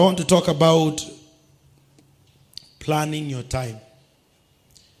I want to talk about planning your time.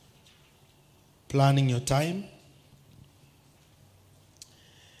 Planning your time.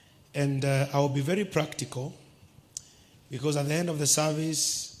 And I will be very practical because at the end of the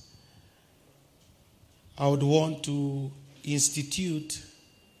service, I would want to institute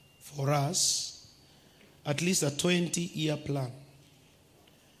for us at least a 20-year plan.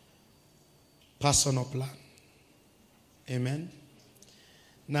 Personal plan. Amen.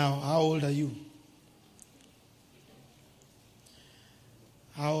 Now, how old are you?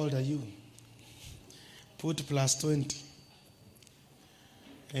 How old are you? Put plus 20.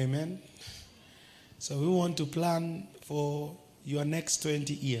 Amen. So we want to plan for your next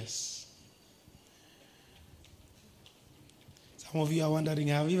 20 years. Some of you are wondering,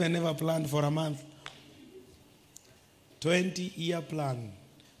 have you even never planned for a month? 20-year plan.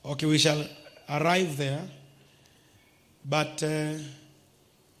 Okay, we shall arrive there. But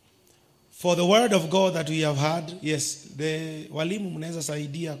for the word of God that we have had, yes, the walimu mnaweza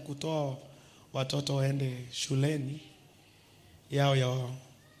saidia kutoa watoto waende shuleni yao ya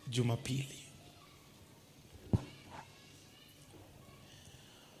Jumapili.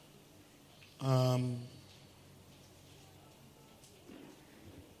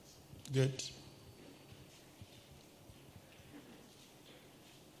 Good.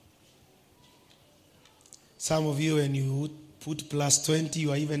 Some of you, when you put plus 20,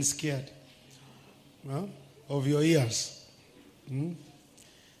 you are even scared of your ears.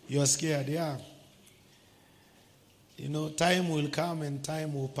 You are scared, yeah. You know, time will come and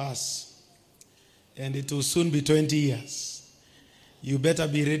time will pass. And it will soon be 20 years. You better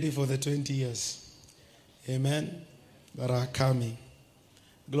be ready for the 20 years. Amen. That are coming.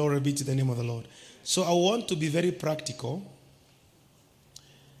 Glory be to the name of the Lord. So I want to be very practical.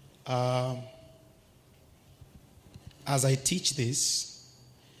 As I teach this,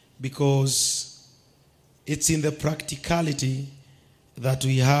 because it's in the practicality that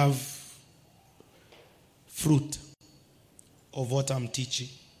we have fruit of what I'm teaching.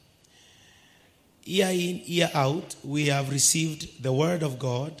 Year in, year out, we have received the word of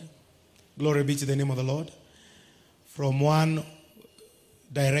God. Glory be to the name of the Lord. From one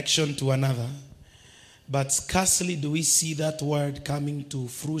direction to another. But scarcely do we see that word coming to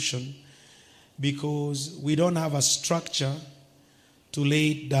fruition because we don't have a structure to lay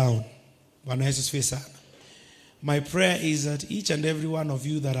it down. My prayer is that each and every one of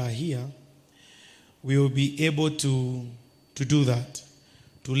you that are here will be able to do that,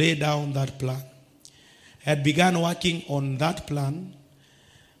 to lay down that plan. I had begun working on that plan,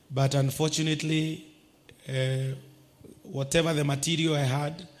 but unfortunately, whatever the material I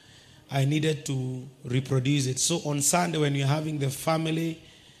had, I needed to reproduce it. So on Sunday, when you're having the family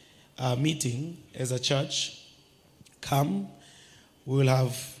meeting as a church, come. We will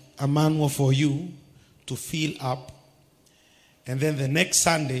have a manual for you to fill up. And then the next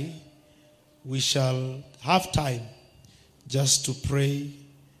Sunday, we shall have time just to pray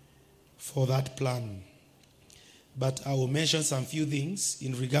for that plan. But I will mention some few things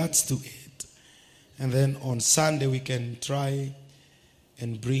in regards to it. And then on Sunday, we can try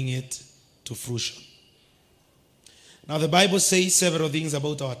and bring it to fruition. Now, the Bible says several things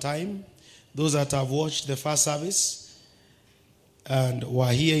about our time. Those that have watched the first service and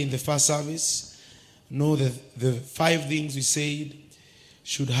were here in the first service know that the 5 things we said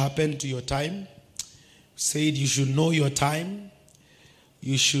should happen to your time. We said you should know your time.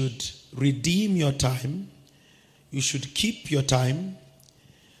 You should redeem your time. You should keep your time.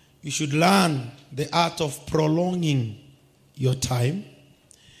 You should learn the art of prolonging your time.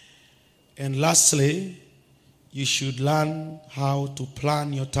 And lastly, you should learn how to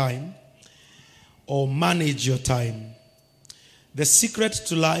plan your time or manage your time. The secret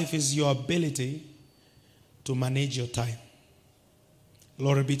to life is your ability to manage your time.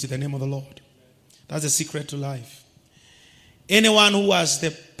 Glory be to the name of the Lord. That's the secret to life. Anyone who has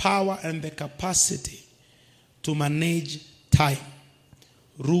the power and the capacity to manage time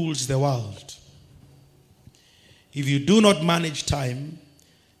rules the world. If you do not manage time,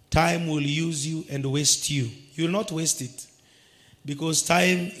 time will use you and waste you. You will not waste it because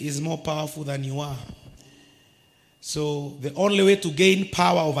time is more powerful than you are. So the only way to gain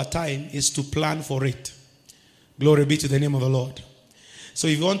power over time is to plan for it. Glory be to the name of the Lord. So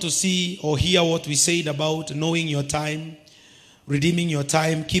if you want to see or hear what we said about knowing your time, redeeming your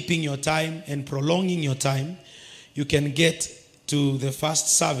time, keeping your time, and prolonging your time, you can get to the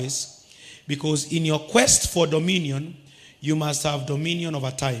first service, because in your quest for dominion, you must have dominion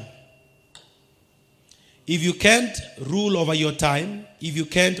over time. If you can't rule over your time, if you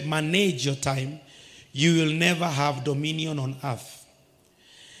can't manage your time, you will never have dominion on earth.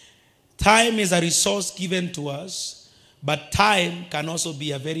 Time is a resource given to us, but time can also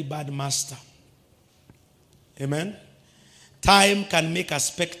be a very bad master. Amen? Time can make a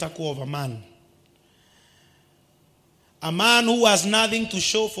spectacle of a man. A man who has nothing to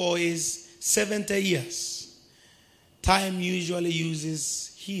show for his 70 years. Time usually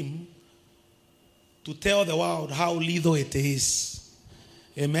uses him to tell the world how little it is.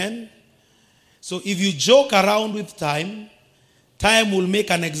 Amen? So if you joke around with time, time will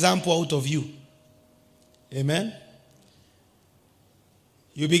make an example out of you. Amen?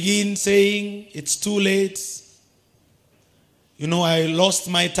 You begin saying, it's too late. You know, I lost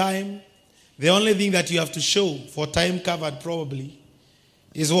my time. The only thing that you have to show for time covered probably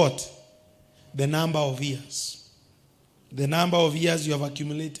is what? The number of years. The number of years you have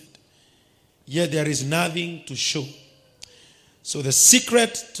accumulated. Yet there is nothing to show. So the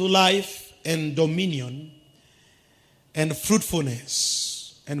secret to life and dominion and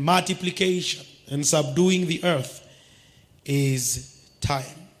fruitfulness and multiplication and subduing the earth is time.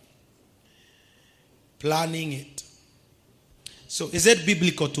 Planning it. So is it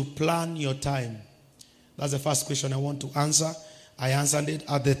biblical to plan your time? That's the first question I want to answer. I answered it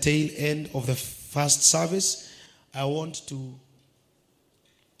at the tail end of the first service. I want to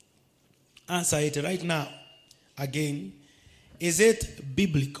answer it right now. Again, is it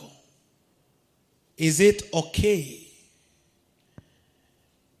biblical? Is it okay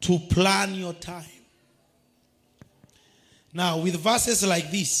to plan your time? Now, with verses like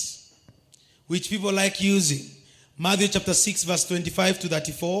this, which people like using, Matthew chapter 6, verse 25 to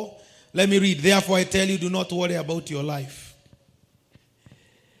 34, let me read. Therefore, I tell you, do not worry about your life.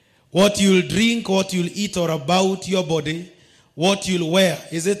 What you'll drink, what you'll eat, or about your body, what you'll wear.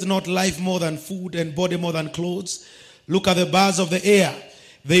 Is it not life more than food and body more than clothes? Look at the birds of the air.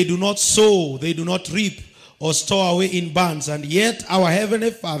 They do not sow, they do not reap, or store away in barns, and yet our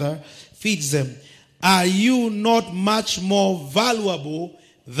heavenly Father feeds them. Are you not much more valuable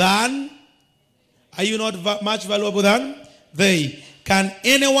than? Are you not much valuable than they? Can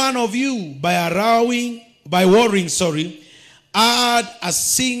any one of you, by worrying, add a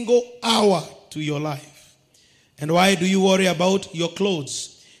single hour to your life? And why do you worry about your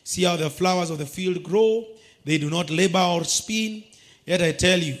clothes? See how the flowers of the field grow. They do not labor or spin. Yet I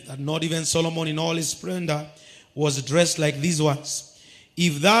tell you that not even Solomon in all his splendor was dressed like these ones.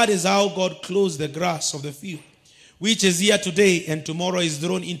 If that is how God clothes the grass of the field, which is here today and tomorrow is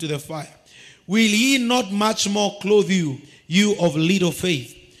thrown into the fire, will he not much more clothe you, you of little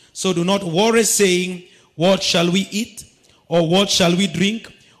faith? So do not worry, saying, what shall we eat? Or what shall we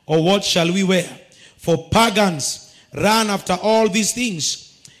drink? Or what shall we wear? For pagans run after all these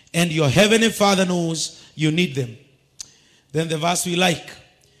things, and your heavenly Father knows you need them. Then the verse we like,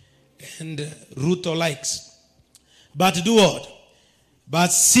 and Ruto likes. But do what?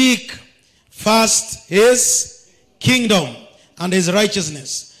 But seek first his kingdom and his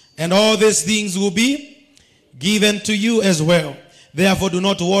righteousness, and all these things will be given to you as well. Therefore, do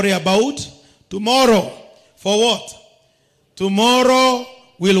not worry about tomorrow. For what? Tomorrow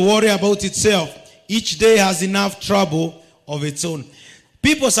will worry about itself. Each day has enough trouble of its own.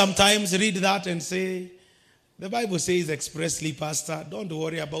 People sometimes read that and say, the Bible says expressly, Pastor, don't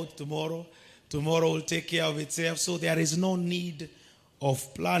worry about tomorrow. Tomorrow will take care of itself. So there is no need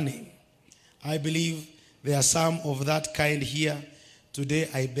of planning. I believe there are some of that kind here. Today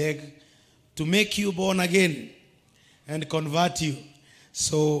I beg to make you born again and convert you.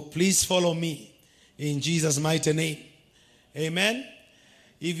 So please follow me in Jesus' mighty name. Amen.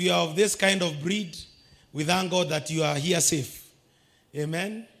 If you are of this kind of breed, we thank God that you are here safe.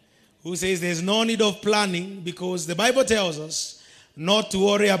 Amen. Who says there's no need of planning, because the Bible tells us not to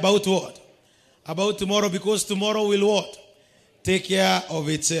worry about what? About tomorrow, because tomorrow will what? Take care of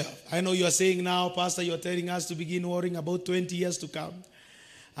itself. I know you are saying now, Pastor, you're telling us to begin worrying about 20 years to come.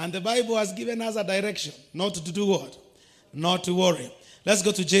 And the Bible has given us a direction not to do what? Not to worry. Let's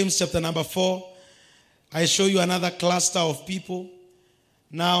go to James chapter number 4. I show you another cluster of people.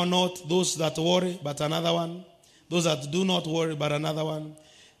 Now not those that worry, but another one. Those that do not worry, but another one.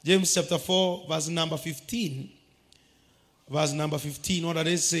 James chapter 4, verse number 15. Verse number 15, what did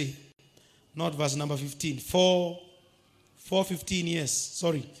it say? Not verse number 15. 4:15, yes.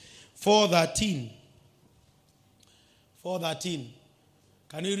 Sorry. 4:13. 4:13.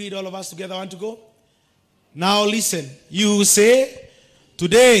 Can you read all of us together? Want to go? Now listen. You say,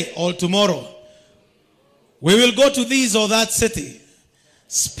 today or tomorrow, we will go to this or that city,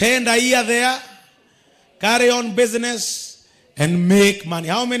 spend a year there, carry on business, and make money.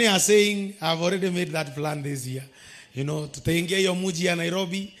 How many are saying, I've already made that plan this year? You know, tutaingia hiyo mji ya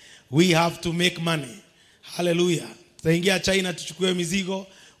Nairobi, we have to make money. Hallelujah. Tutaingia China tuchukue mizigo,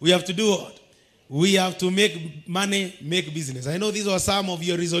 We have to do what? We have to make money, make business. I know these were some of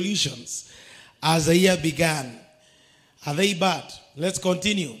your resolutions as the year began. Are they bad? Let's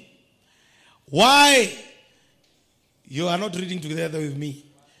continue. Why? You are not reading together with me.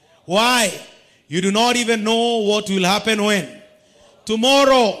 Why? You do not even know what will happen when?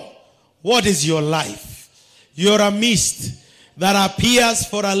 Tomorrow. What is your life? You're a mist that appears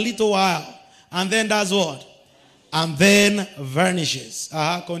for a little while and then does what? And then vanishes.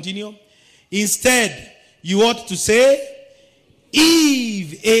 Continue. Instead, you ought to say,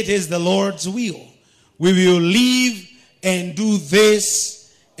 if it is the Lord's will, we will live and do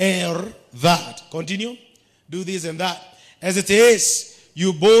this or that. Continue. Do this and that. As it is,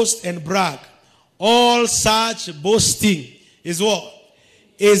 you boast and brag. All such boasting is what?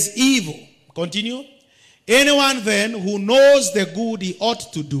 Is evil. Continue. Anyone then who knows the good he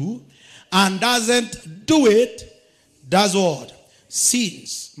ought to do and doesn't do it, does what?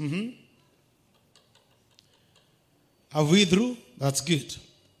 Sins. Are we through? That's good.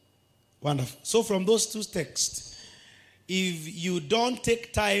 Wonderful. So from those two texts, if you don't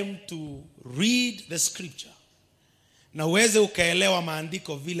take time to read the scripture, na uweze ukaelewa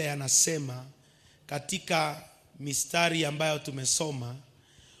maandiko vile yanasema katika mistari ambayo tumesoma,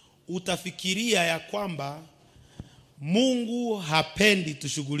 utafikiria ya kwamba Mungu hapendi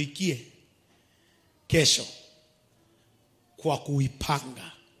tushughulikie kesho kwa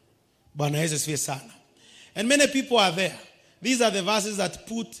kuipanga. Bwana Yesu asifiwe sana. And many people are there. These are the verses that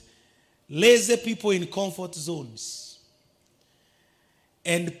put lazy people in comfort zones.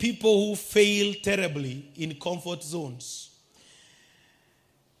 And people who fail terribly in comfort zones.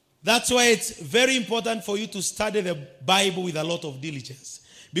 That's why it's very important for you to study the Bible with a lot of diligence.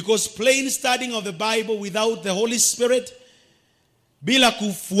 Because plain studying of the Bible without the Holy Spirit, bila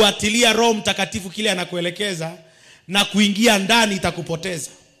kufuatilia Roho Mtakatifu kile anakuelekeza na kuingia ndani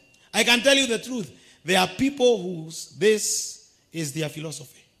itakupoteza. I can tell you the truth. There are people whose this is their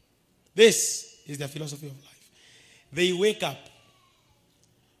philosophy. This is their philosophy of life. They wake up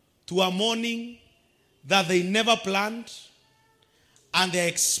to a morning that they never planned, and they're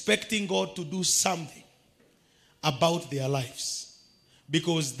expecting God to do something about their lives.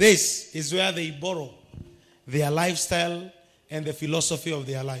 Because this is where they borrow their lifestyle and the philosophy of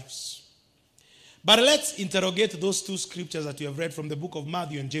their lives. But let's interrogate those two scriptures that you have read from the book of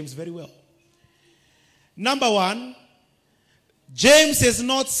Matthew and James very well. Number one, James is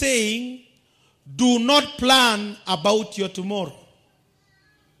not saying, do not plan about your tomorrow.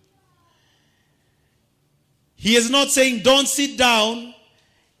 He is not saying, don't sit down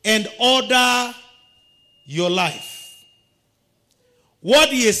and order your life. What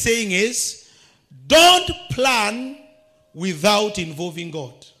he is saying is, don't plan without involving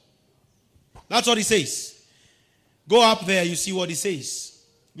God. That's what he says. Go up there, you see what he says.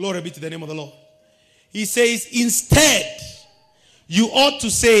 Glory be to the name of the Lord. He says, instead, you ought to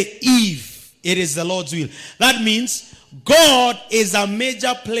say, if it is the Lord's will. That means God is a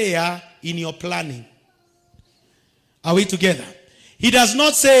major player in your planning. Are we together? He does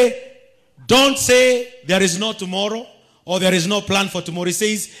not say, don't say there is no tomorrow or there is no plan for tomorrow. He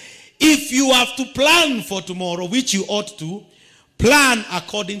says, if you have to plan for tomorrow, which you ought to, plan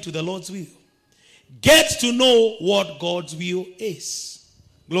according to the Lord's will. Get to know what God's will is.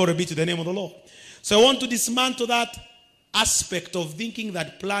 Glory be to the name of the Lord. So I want to dismantle that aspect of thinking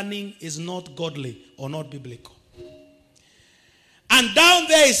that planning is not godly or not biblical. And down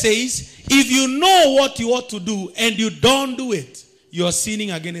there it says, if you know what you ought to do and you don't do it, you are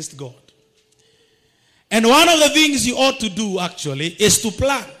sinning against God. And one of the things you ought to do actually is to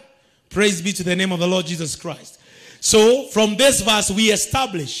plan. Praise be to the name of the Lord Jesus Christ. So from this verse we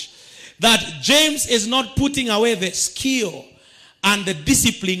establish that James is not putting away the skill and the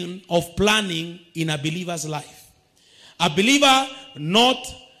discipline of planning in a believer's life. A believer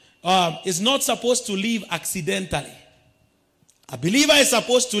is not supposed to live accidentally. A believer is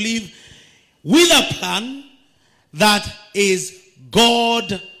supposed to live with a plan that is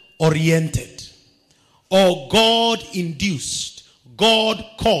God-oriented or God-induced,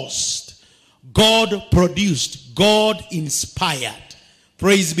 God-caused, God-produced, God-inspired.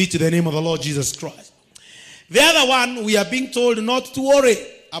 Praise be to the name of the Lord Jesus Christ. The other one, we are being told not to worry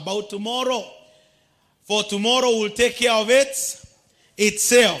about tomorrow, for tomorrow will take care of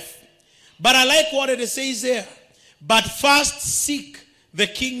itself. But I like what it says there. But first seek the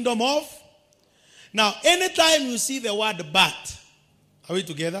kingdom of. Now, anytime you see the word but, are we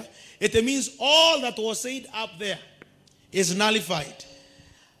together? It means all that was said up there is nullified.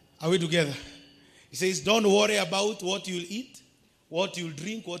 Are we together? He says, don't worry about what you'll eat, what you'll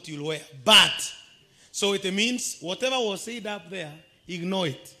drink, what you'll wear. But, so it means whatever was said up there Ignore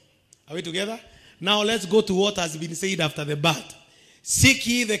it. Are we together? Now let's go to what has been said after the bad. Seek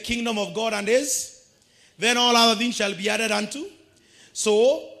ye the kingdom of God and his, then all other things shall be added unto.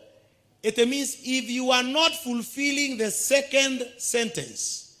 So, it means if you are not fulfilling the second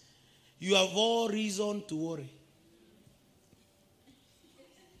sentence, you have all reason to worry.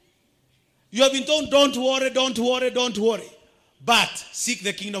 You have been told, don't worry, don't worry, don't worry. But seek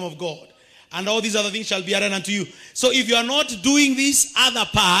the kingdom of God, and all these other things shall be added unto you. So if you are not doing this other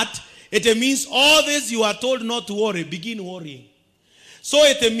part, it means all this you are told not to worry, begin worrying. So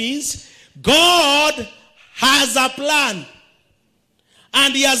it means God has a plan.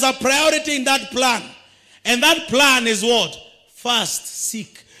 And he has a priority in that plan. And that plan is what? First,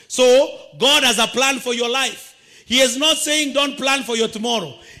 seek. So God has a plan for your life. He is not saying don't plan for your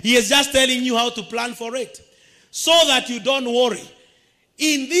tomorrow. He is just telling you how to plan for it, so that you don't worry.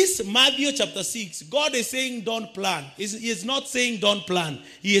 In this Matthew chapter 6, God is saying don't plan. He is not saying don't plan.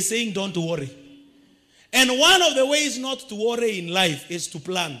 He is saying don't worry. And one of the ways not to worry in life is to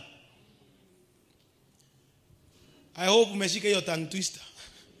plan. I hope umeshika your tongue twister.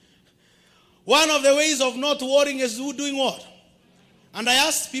 One of the ways of not worrying is doing what? And I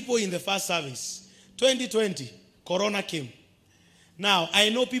asked people in the first service, 2020, Corona came. Now, I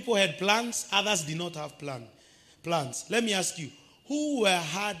know people had plans, others did not have plans. Let me ask you, who were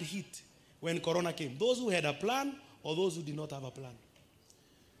hard hit when Corona came? Those who had a plan or those who did not have a plan?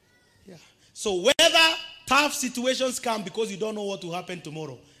 Yeah. So whether tough situations come because you don't know what will happen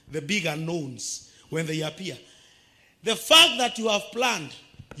tomorrow, the big unknowns, when they appear, the fact that you have planned,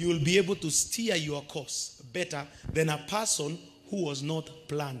 you will be able to steer your course better than a person who was not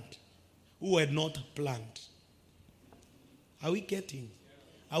planned, who had not planned. Are we getting?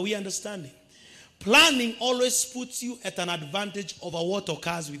 Are we understanding? Planning always puts you at an advantage over what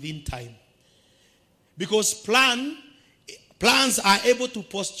occurs within time. Because plans are able to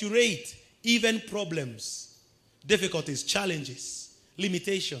postulate even problems, difficulties, challenges,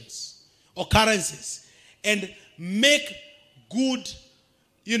 limitations, occurrences, and make good,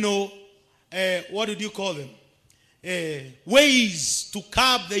 what did you call them? Ways to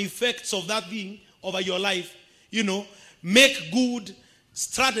curb the effects of that thing over your life, make good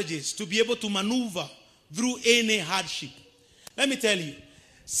strategies to be able to maneuver through any hardship. Let me tell you,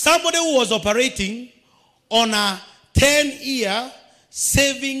 somebody who was operating on a 10-year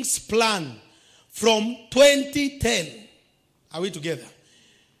savings plan from 2010. Are we together?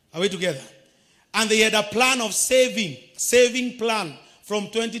 Are we together? And they had a plan of saving plan from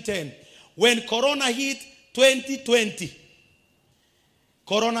 2010. When Corona hit 2020,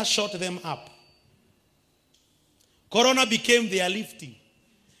 Corona shot them up. Corona became their lifting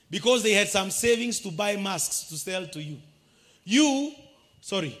because they had some savings to buy masks to sell to you.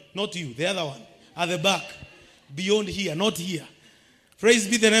 Not you, the other one, at the back, beyond here, not here. Praise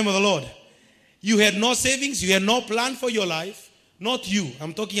be the name of the Lord. You had no savings, you had no plan for your life, not you.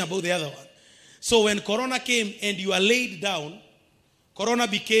 I'm talking about the other one. So when Corona came and you are laid down, Corona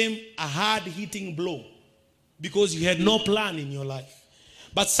became a hard-hitting blow because you had no plan in your life.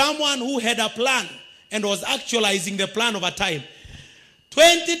 But someone who had a plan and was actualizing the plan over time,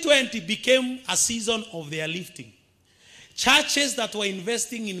 2020 became a season of their lifting. Churches that were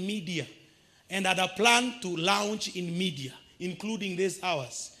investing in media and had a plan to launch in media, including these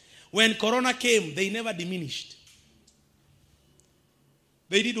hours, when Corona came, they never diminished.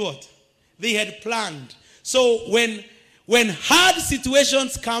 They did what? They had planned. So when hard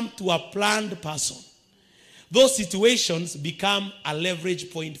situations come to a planned person, those situations become a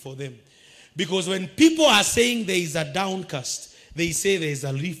leverage point for them. Because when people are saying there is a downcast, they say there is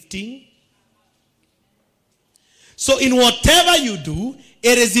a lifting. So in whatever you do,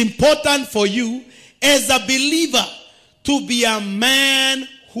 it is important for you as a believer to be a man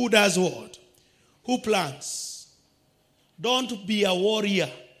who does what? Who plans. Don't be a warrior.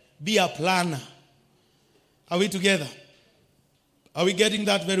 Be a planner. Are we together? Are we getting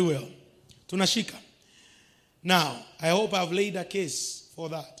that very well? Tunashika. Now, I hope I've laid a case for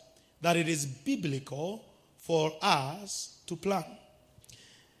that. That it is biblical for us to plan.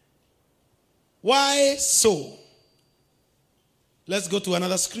 Why so? Let's go to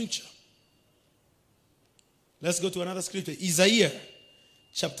another scripture. Isaiah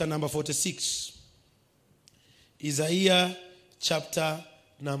chapter number 46. Isaiah chapter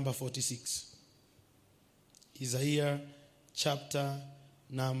number 46. Isaiah chapter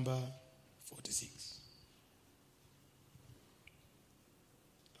number 46.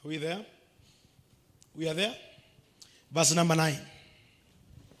 Are we there? We are there? Verse number 9.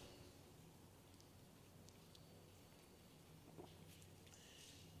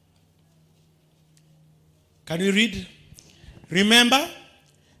 Can you read? Remember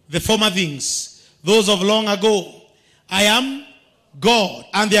the former things, those of long ago. I am God,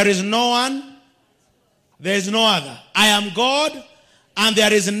 and there is no one, there is no other. I am God, and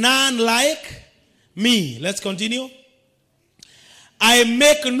there is none like me. Let's continue. I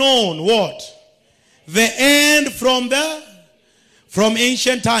make known what? The end from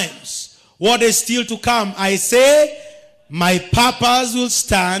ancient times. What is still to come? I say, my purpose will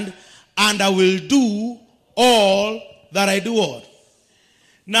stand, and I will do all that I do all.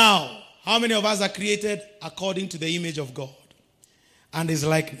 Now, how many of us are created according to the image of God and his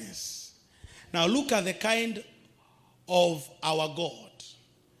likeness? Now look at the kind of our God,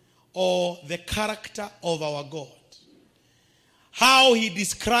 or the character of our God. How he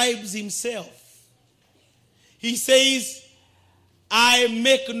describes himself. He says, I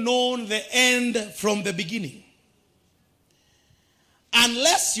make known the end from the beginning.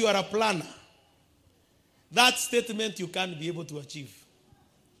 Unless you are a planner, that statement you can't be able to achieve,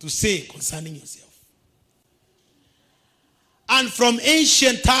 to say concerning yourself. And from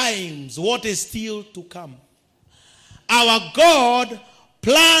ancient times, what is still to come. Our God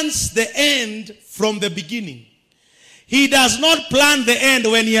plans the end from the beginning. He does not plan the end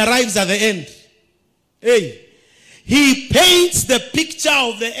when he arrives at the end. Hey, he paints the picture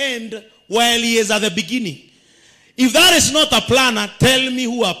of the end while he is at the beginning. If that is not a planner, tell me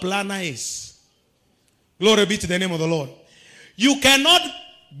who a planner is. Glory be to the name of the Lord. You cannot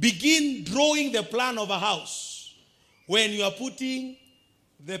begin drawing the plan of a house when you are putting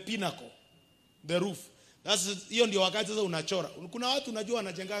the pinnacle, the roof. That's hiyo ndio wakati sasa unachora. Kuna watu unajua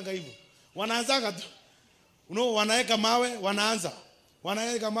wanajenganga hivyo. Wanaanza tu. Wanaweka mawe, wanaanza.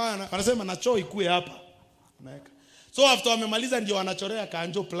 Wanaweka mawe, wanasema nachoo ikue hapa. Wanaweka. So after wamemaliza ndio wanachorea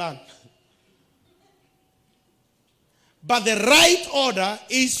kanjo plan. But the right order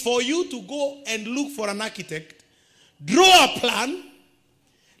is for you to go and look for an architect, draw a plan,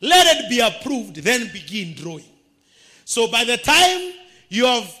 let it be approved, then begin drawing. So by the time you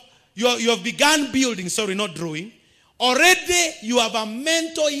have begun building, not drawing, already you have a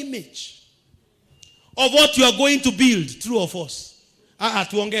mental image of what you are going to build, true or false.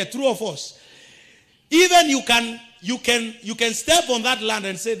 True or false. Even you can step on that land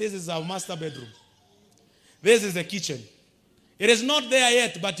and say, this is our master bedroom. This is the kitchen. It is not there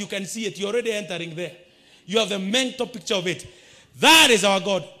yet, but you can see it. You're already entering there. You have the mental picture of it. That is our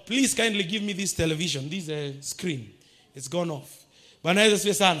God. Please kindly give me this television, this screen. It's gone off.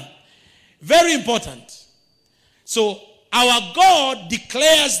 Very important. So, our God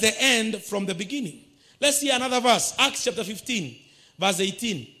declares the end from the beginning. Let's see another verse. Acts chapter 15, verse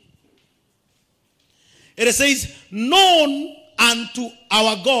 18. It says, known unto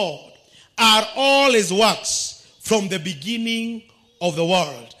our God are all his works from the beginning of the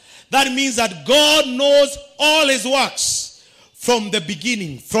world. That means that God knows all his works from the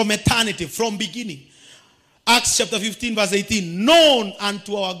beginning, from eternity, from beginning. Acts chapter 15 verse 18. Known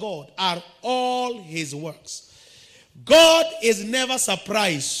unto our God are all his works. God is never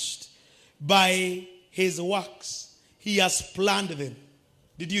surprised by his works. He has planned them.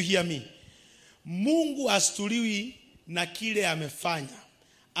 Did you hear me? Mungu astuliwi na kile amefanya.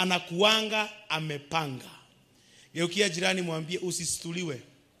 Anakuanga amepanga. Geukia jirani mwambie usistuliwe.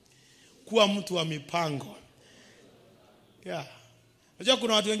 Kuwa mtu wa mipango. Yeah. Unajua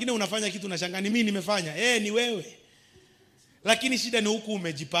kuna watu wengine unafanya kitu unashangaa ni mimi nimefanya. Ni wewe. Lakini shida ni huku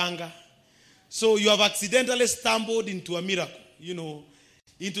umejipanga. So you have accidentally stumbled into a miracle,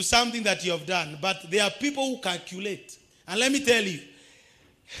 into something that you have done. But there are people who calculate. And let me tell you,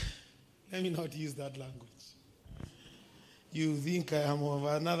 let me not use that language. You think I am of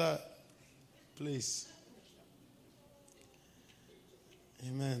another place.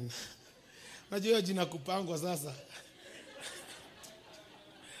 Amen. Unajua jina kupangwa sasa.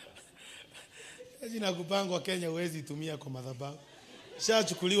 Jina kupangwa Kenya huwezi tumia kwa madhabahu.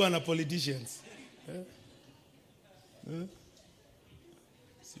 Shachukuliwa na politicians.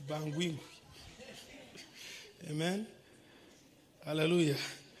 Sibangwingu. Amen. Hallelujah.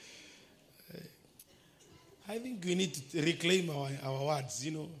 I think we need to reclaim our words,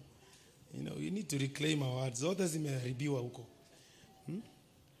 we need to reclaim our words. Zote zimeharibiwa huko.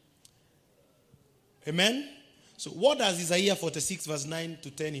 Amen. So what does Isaiah 46 verse 9 to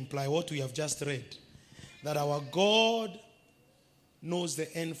 10 imply? What we have just read. That our God knows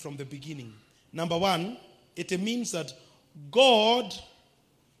the end from the beginning. Number one, it means that God...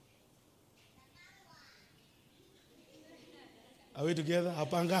 Are we together?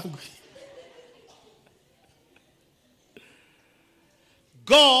 Hapangangwi.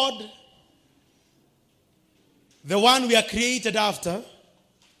 God, the one we are created after,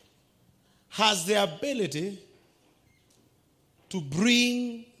 has the ability to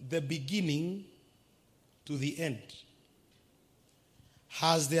bring the beginning to the end.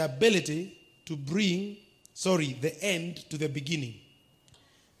 Has the ability to bring, the end to the beginning.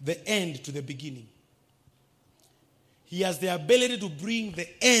 The end to the beginning. He has the ability to bring the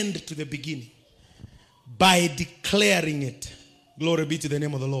end to the beginning by declaring it. Glory be to the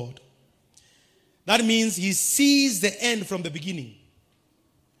name of the Lord. That means he sees the end from the beginning.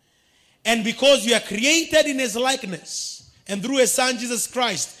 And because you are created in his likeness, and through his son Jesus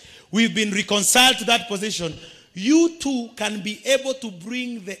Christ, we've been reconciled to that position, you too can be able to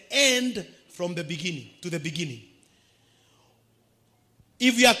bring the end from the beginning to the beginning.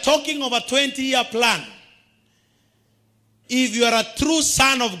 If you are talking of a 20-year plan, if you are a true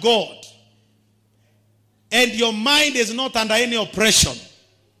son of God, and your mind is not under any oppression,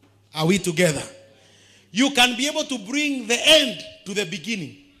 are we together? You can be able to bring the end to the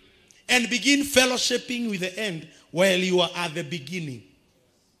beginning and begin fellowshipping with the end while you are at the beginning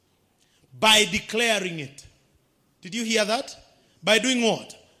by declaring it. Did you hear that? By doing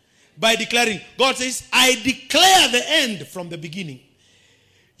what? By declaring. God says, I declare the end from the beginning.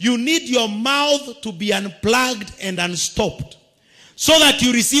 You need your mouth to be unplugged and unstopped so that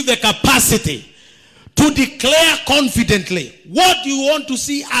you receive the capacity to declare confidently what you want to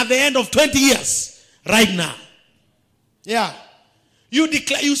see at the end of 20 years right now. Yeah. You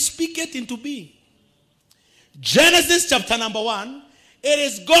declare, you speak it into being. Genesis chapter number 1, it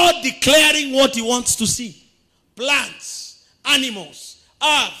is God declaring what he wants to see. Plants, animals,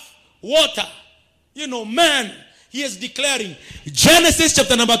 earth, water, man. He is declaring. Genesis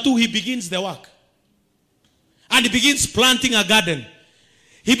chapter number 2, he begins the work. And he begins planting a garden.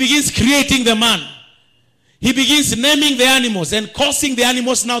 He begins creating the man. He begins naming the animals and causing the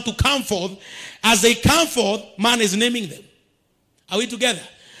animals now to come forth. As they come forth, man is naming them. Are we together?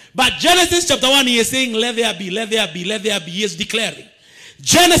 But Genesis chapter 1, he is saying, let there be, let there be, let there be. He is declaring.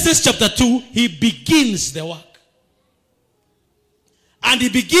 Genesis chapter 2, he begins the work. And he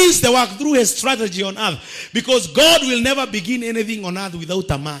begins the work through his strategy on earth. Because God will never begin anything on earth without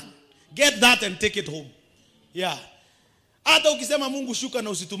a man. Get that and take it home. Yeah. Hata ukisema Mungu shuka na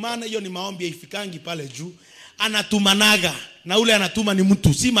usitumane, hiyo ni maombi haifikangi pale juu. Anatumanaga. Na ule anatuma ni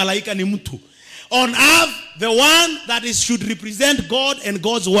mtu. Si malaika ni mtu. On earth, the one that should represent God and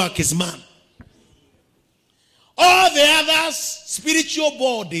God's work is man. All the others, spiritual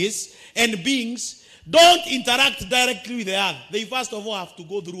bodies and beings, don't interact directly with the earth. They first of all have to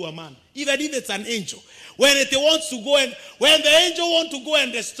go through a man. Even if it's an angel. When it wants to go and when the angel wants to go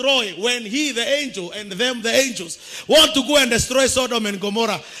and destroy, when he, the angel, and them, the angels, want to go and destroy Sodom and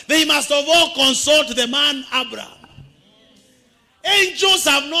Gomorrah, they must of all consult the man Abraham. Angels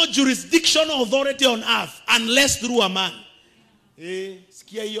have no jurisdictional authority on earth unless through a man.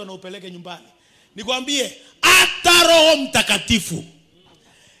 Sikia hiyo na upeleke nyumbani. Nikwambie, hata Roho Mtakatifu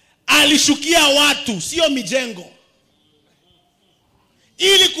alishukia watu, sio mijengo.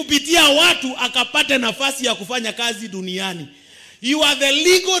 Ili kupitia watu akapata nafasi ya kufanya kazi duniani. You are the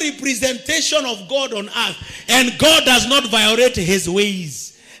legal representation of God on earth. And God does not violate his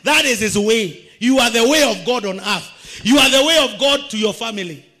ways. That is his way. You are the way of God on earth. You are the way of God to your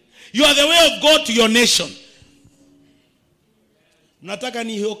family. You are the way of God to your nation. Nataka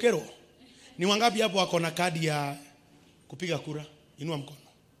ni hiokero. Ni wangapi hapo wako na kadi ya kupiga kura? Inua mkono.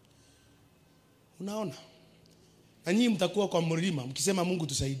 Unaona? Na nyinyi mtakuwa kwa mlima mkisema Mungu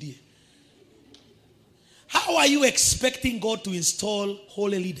tusaidie. How are you expecting God to install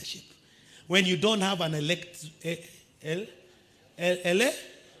holy leadership when you don't have an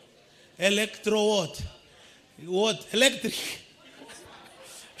electro what? What?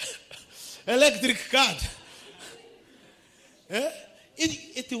 Electric card.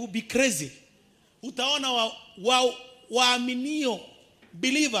 It will be crazy. Utaona waaminio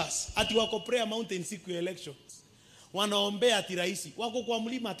believers ati wako prayer mountain siku ya elections. Wanaombea ati raisi. Wako kwa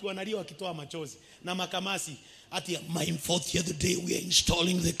mlima ati wanalia wakitoa machozi. Na makamasi ati my 40th day we are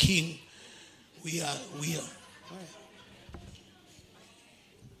installing the king. We are.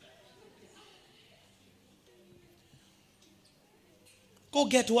 Go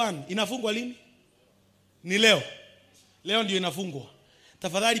get one. Inafungwa lini? Ni leo. Leo ndio inafungwa.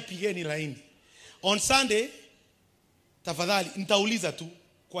 Tafadhali pigeni laini. On Sunday, tafadhali nitauliza tu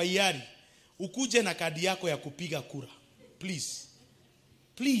kwa hiari. Ukuje na kadi yako ya kupiga kura. Please.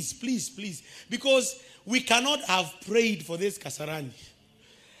 Please, please, please. Because we cannot have prayed for this Kasarani.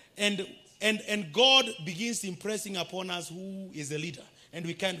 And God begins impressing upon us who is the leader. And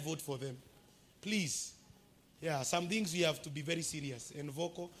we can't vote for them. Please. Yeah, some things we have to be very serious. And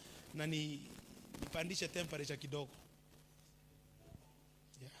vocal, na nipandishe temperature kidogo.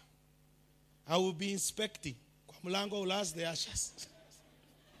 Yeah. I will be inspecting kwa Mlango will ask the ushers.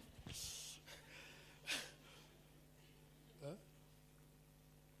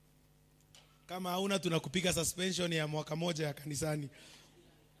 Kama hauna tunakupiga suspension ya mwaka moja ya kanisani.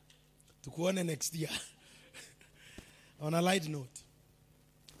 Tukuone next year. On a light note.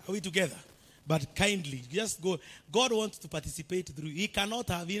 Are we together? But kindly, just go. God wants to participate through. He cannot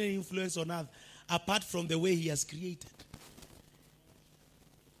have any influence on earth apart from the way he has created.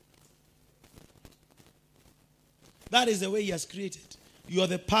 That is the way he has created. You are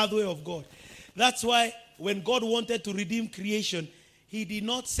the pathway of God. That's why when God wanted to redeem creation, he did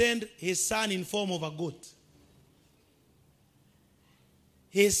not send his son in form of a goat.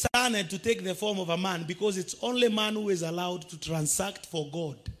 His son had to take the form of a man because it's only man who is allowed to transact for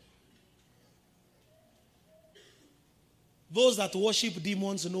God. Those that worship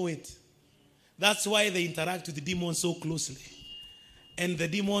demons know it. That's why they interact with the demons so closely. And the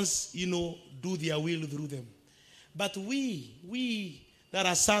demons, do their will through them. But we that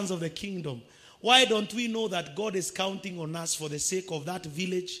are sons of the kingdom, why don't we know that God is counting on us for the sake of that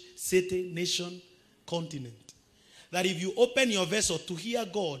village, city, nation, continent? That if you open your vessel to hear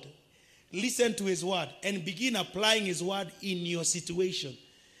God, listen to his word, and begin applying his word in your situation,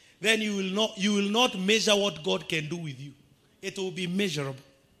 then you will not measure what God can do with you. It will be measurable.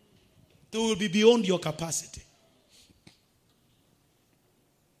 It will be beyond your capacity.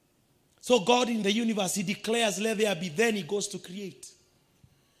 So God in the universe, he declares, let there be, then he goes to create.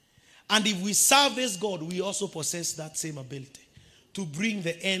 And if we serve this God, we also possess that same ability to bring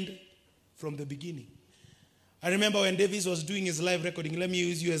the end from the beginning. I remember when Davis was doing his live recording, let me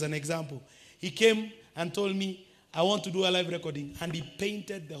use you as an example. He came and told me, I want to do a live recording. And he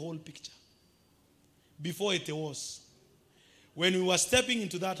painted the whole picture before it was. When we were stepping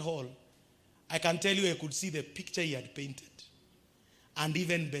into that hall, I can tell you I could see the picture he had painted. And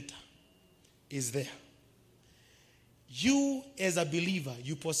even better is there. You as a believer,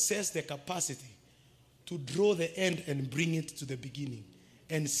 you possess the capacity to draw the end and bring it to the beginning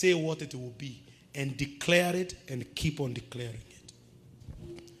and say what it will be and declare it and keep on declaring it.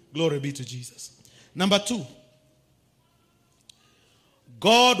 Glory be to Jesus. Number 2,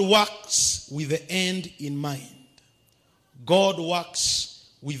 God works with the end in mind. God works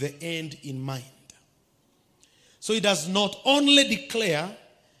with the end in mind. So he does not only declare,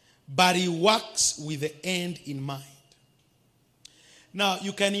 but he works with the end in mind. Now,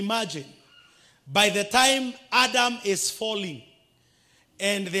 you can imagine, by the time Adam is falling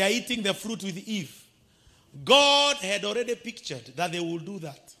and they are eating the fruit with Eve, God had already pictured that they will do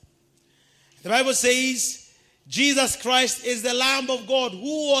that. The Bible says, Jesus Christ is the Lamb of God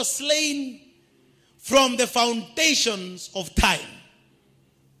who was slain from the foundations of time.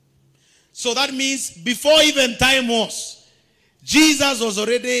 So that means before even time was, Jesus was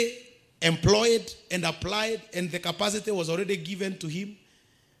already employed and applied, and the capacity was already given to him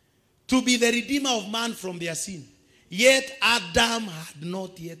to be the redeemer of man from their sin. Yet Adam had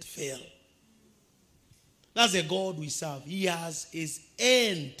not yet failed. That's the God we serve. He has his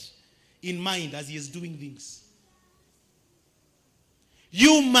end in mind as he is doing things.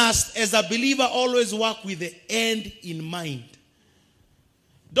 You must, as a believer, always work with the end in mind.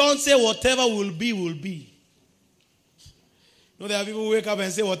 Don't say whatever will be, will be. There are people who wake up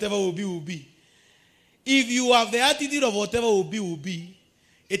and say whatever will be, will be. If you have the attitude of whatever will be,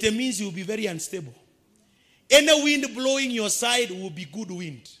 it means you will be very unstable. Any wind blowing your side will be good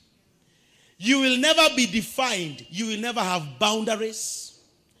wind. You will never be defined. You will never have boundaries.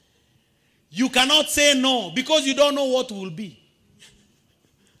 You cannot say no because you don't know what will be.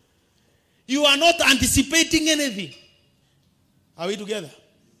 You are not anticipating anything. Are we together?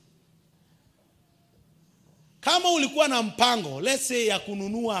 Kama ulikuwa na mpango, let's say ya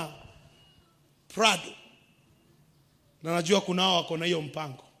kununua Prado. Na najua kuna hao wako na hiyo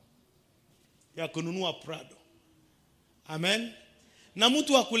mpango ya kununua Prado. Amen. Na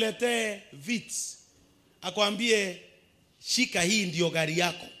mtu akuletee Vitz, akwambie shika hii ndio gari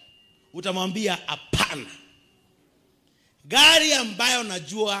yako. Utamwambia hapana. Gari ambayo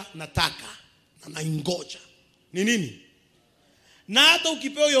najua nataka na naingoja ni nini? Na hata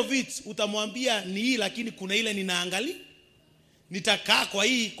ukipewa hiyo Vitz utamwambia ni hii, lakini kuna ile ninaangalia. Nitakaa kwa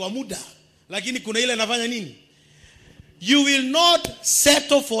hii kwa muda, lakini kuna ile nafanya nini? You will not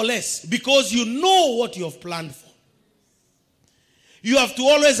settle for less because you know what you have planned for. You have to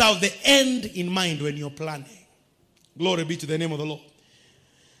always have the end in mind when you're planning. Glory be to the name of the Lord.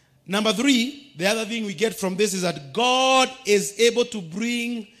 Number 3, the other thing we get from this is that God is able to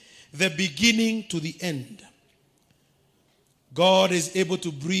bring the beginning to the end. God is able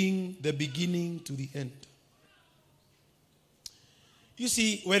to bring the beginning to the end. You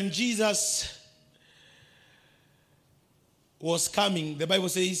see, when Jesus was coming, the Bible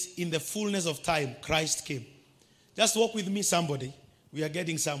says, in the fullness of time, Christ came. Just walk with me, somebody. We are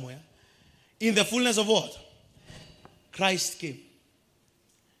getting somewhere. In the fullness of what? Christ came.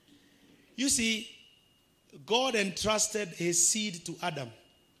 You see, God entrusted his seed to Adam.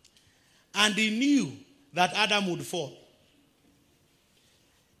 And he knew that Adam would fall.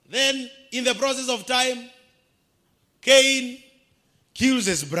 Then, in the process of time, Cain kills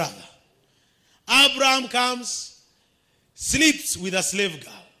his brother. Abraham comes, sleeps with a slave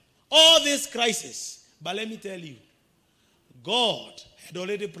girl. All this crisis. But let me tell you, God had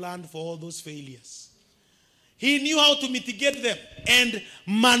already planned for all those failures. He knew how to mitigate them and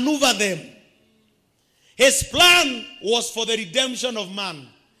maneuver them. His plan was for the redemption of man.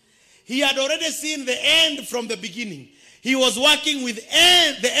 He had already seen the end from the beginning. He was working with the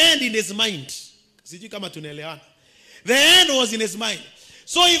end in his mind. The end was in his mind.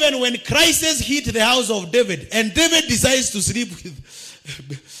 So even when crisis hit the house of David, and David decides to sleep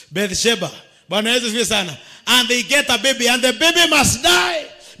with Bathsheba, and they get a baby, and the baby must die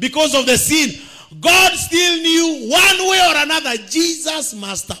because of the sin, God still knew one way or another Jesus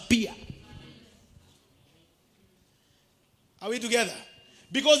must appear. Are we together?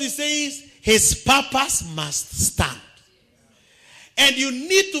 Because he says his purpose must stand. And you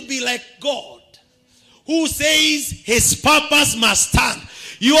need to be like God, who says his purpose must stand.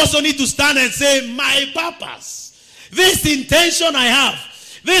 You also need to stand and say, my purpose, this intention I have,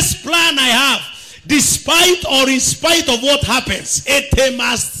 this plan I have, despite or in spite of what happens, it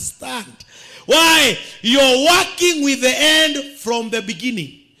must stand. Why? You're working with the end from the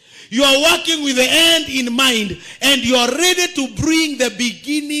beginning. You are working with the end in mind, and you are ready to bring the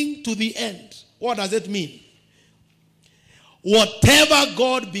beginning to the end. What does it mean? Whatever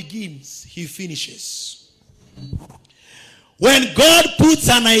God begins, he finishes. When God puts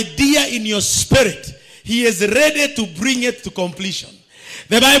an idea in your spirit, he is ready to bring it to completion.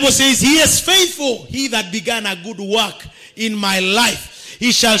 The Bible says, he is faithful. He that began a good work in my life,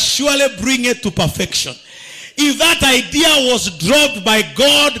 he shall surely bring it to perfection. If that idea was dropped by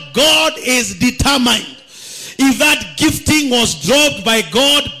God, God is determined. If that gifting was dropped by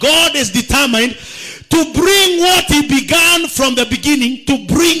God, God is determined to bring what he began from the beginning, to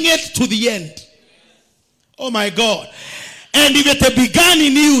bring it to the end. Oh my God. And if it began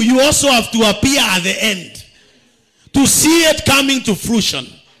in you, you also have to appear at the end to see it coming to fruition.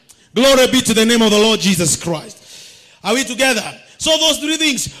 Glory be to the name of the Lord Jesus Christ. Are we together? So those three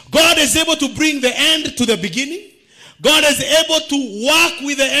things. God is able to bring the end to the beginning. God is able to work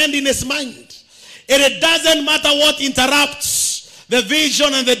with the end in his mind. And it doesn't matter what interrupts the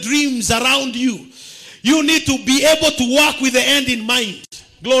vision and the dreams around you. You need to be able to work with the end in mind.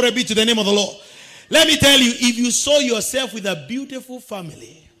 Glory be to the name of the Lord. Let me tell you, if you saw yourself with a beautiful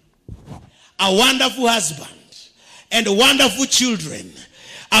family, a wonderful husband, and wonderful children,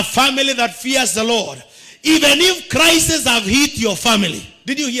 a family that fears the Lord, even if crises have hit your family,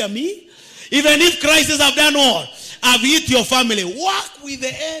 did you hear me? Even if crises have done all, have hit your family, work with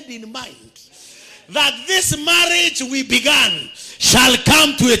the end in mind. That this marriage we began shall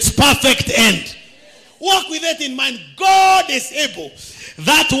come to its perfect end. Work with it in mind. God is able.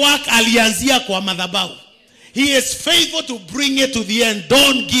 That work alianzia kwa madhabahu. He is faithful to bring it to the end.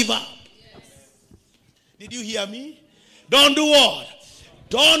 Don't give up. Did you hear me? Don't do what?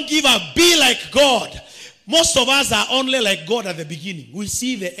 Don't give up. Be like God. Most of us are only like God at the beginning. We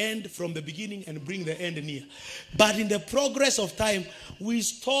see the end from the beginning and bring the end near. But in the progress of time, we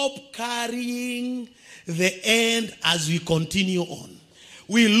stop carrying the end as we continue on.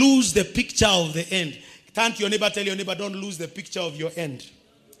 We lose the picture of the end. Turn to your neighbor, tell your neighbor, don't lose the picture of your end.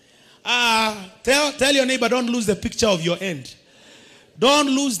 Tell your neighbor, don't lose the picture of your end. Don't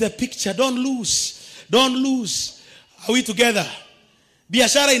lose the picture. Don't lose. Don't lose. Are we together?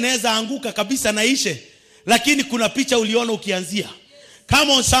 Biashara inaweza anguka kabisa na ishe, lakini kuna picha uliona ukianzia.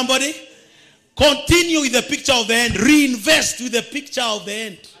 Come on somebody. Continue with the picture of the end. Reinvest with the picture of the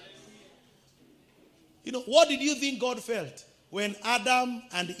end. You know, what did you think God felt when Adam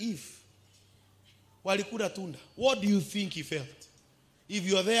and Eve walikula tunda? What do you think he felt? If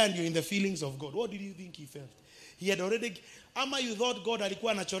you are there and you're in the feelings of God, what did you think he felt? He had already, ama you thought God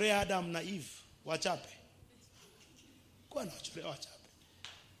alikuwa anachorea Adam na Eve wachape? Alikuwa anachorea wachape.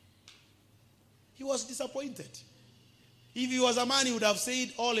 He was disappointed. If he was a man, he would have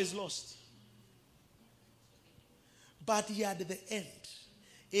said all is lost. But he had the end.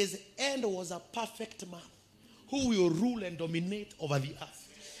 His end was a perfect man who will rule and dominate over the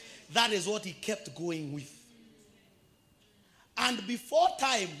earth. That is what he kept going with. And before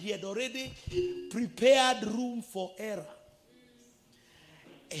time, he had already prepared room for error.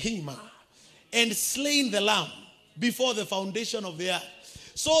 Amen. And slain the lamb before the foundation of the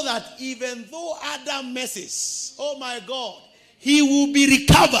earth. So that even though Adam messes, oh my God, he will be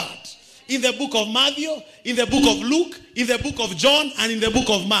recovered in the book of Matthew, in the book of Luke, in the book of John, and in the book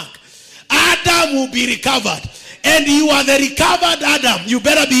of Mark. Adam will be recovered. And you are the recovered Adam. You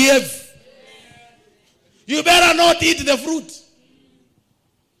better behave. You better not eat the fruit.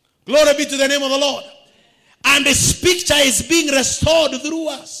 Glory be to the name of the Lord. And this picture is being restored through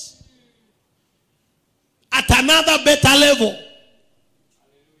us. At another better level.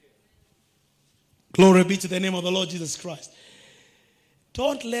 Glory be to the name of the Lord Jesus Christ.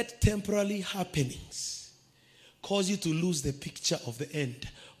 Don't let temporary happenings cause you to lose the picture of the end.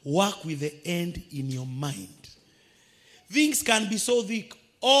 Work with the end in your mind. Things can be so thick,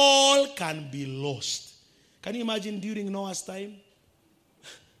 all can be lost. Can you imagine during Noah's time?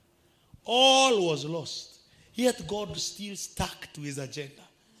 All was lost. Yet God still stuck to his agenda.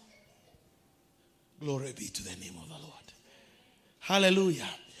 Glory be to the name of the Lord. Hallelujah.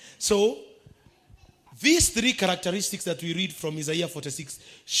 So, these three characteristics that we read from Isaiah 46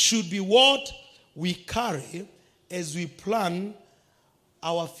 should be what we carry as we plan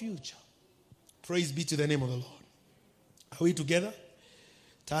our future. Praise be to the name of the Lord. Are we together?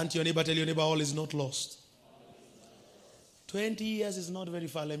 Turn to your neighbor, tell your neighbor, all is not lost. 20 years is not very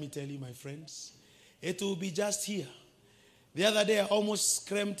far, let me tell you, my friends. It will be just here. The other day, I almost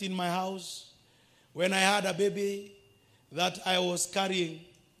screamed in my house when I had a baby that I was carrying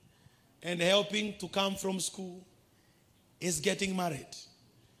and helping to come from school is getting married.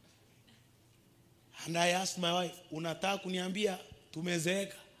 And I asked my wife, unataka kuniambia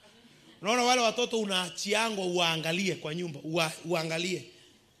tumezeeka? Unaona wale watoto unaachiangwa uangalie kwa nyumba, uangalie.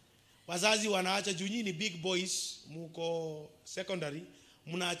 Wazazi wanaacha juu nyinyi big boys, muko secondary,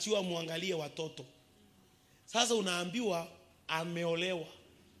 mnaachiwa muangalie watoto. Sasa unaambiwa ameolewa.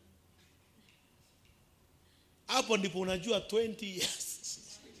 Hapo ndipo unajua 20 years.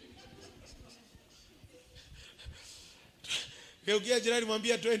 Keukia jirani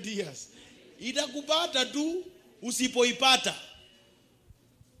mwambia 20 years. Itakupata tu usipoipata.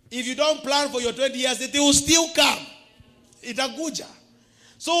 If you don't plan for your 20 years, it will still come. Itakuja.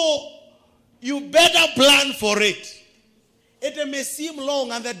 So, you better plan for it. It may seem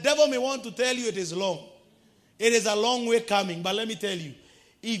long and the devil may want to tell you it is long. It is a long way coming. But let me tell you,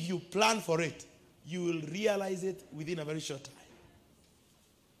 if you plan for it, you will realize it within a very short time.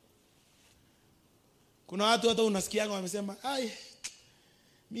 Kuna watu hata unasikianga wamesema, ai,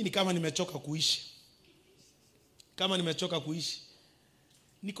 mimi ni kama nimechoka kuishi. Kama nimechoka kuishi.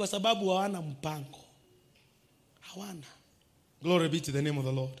 Ni kwa sababu hawana mpango. Hawana. Glory be to the name of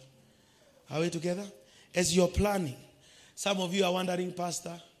the Lord. Are we together? As you're planning, some of you are wondering,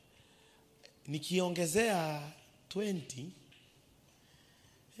 Pastor, nikiongezea 20,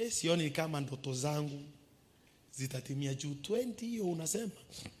 sioni kama ndoto zangu zitatimia juu 20 hiyo unasema.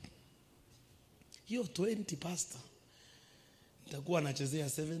 Hiyo 20, Pastor, nitakuwa nachezea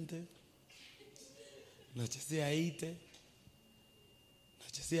 70, nachezea 80,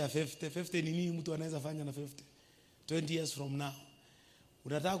 nachezea 50. 50 ni nini mtu anaweza fanya na 50? 20 years from now.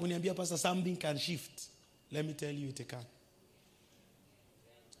 Unataka kuniambia, Pastor, something can shift. Let me tell you, it can.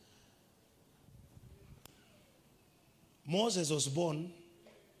 Moses was born,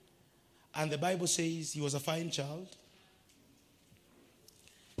 and the Bible says he was a fine child.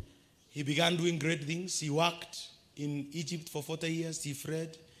 He began doing great things. He worked in Egypt for 40 years. He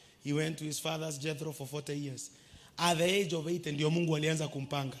fled. He went to his father's Jethro for 40 years. At the age of 80, ndio Mungu alianza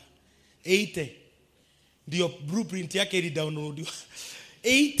kumpanga. 80. Ndio blueprint yake ilidownloadiwa.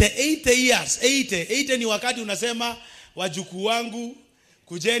 80 years. 80 ni wakati unasema wajukuu wangu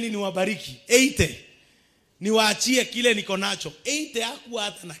kujeni niwabariki. 80 niwaachie kile niko nacho. 80 hakuwa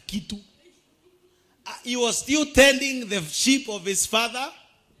hata na kitu. He was still tending the sheep of his father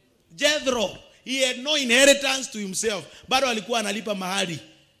Jethro. He had no inheritance to himself. Bado alikuwa analipa mahari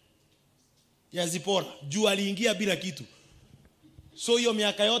ya Zipora. Juu aliingia bila kitu. So hiyo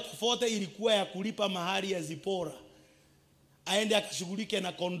miaka yote 40 ilikuwa ya kulipa mahari ya Zipora. Aende akashughulike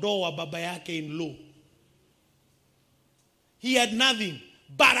na kondoo wa baba yake in law. He had nothing.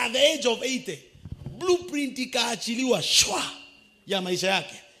 But at the age of 80, blueprint ikaachiliwa shwa ya maisha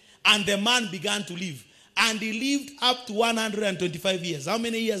yake. And the man began to live. And he lived up to 125 years. How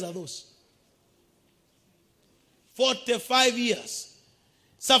many years are those? 45 years.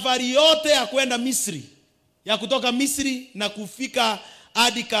 Safari yote ya kwenda Misri. Ya kutoka Misri na kufika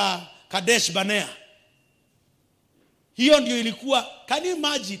hadi Kadesh Barnea. Hiyo ndio ilikuwa. Can you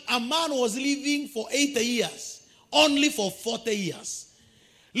imagine? A man was living for 80 years. Only for 40 years.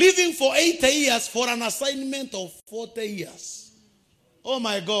 Living for 80 years for an assignment of 40 years. Oh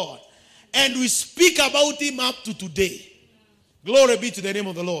my God. And we speak about him up to today. Glory be to the name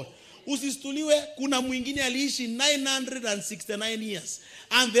of the Lord. Usistuliwe, kuna mwingine aliishi 969 years.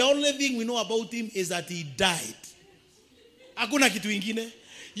 And the only thing we know about him is that he died. Hakuna kitu ingine.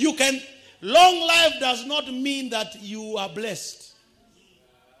 Long life does not mean that you are blessed.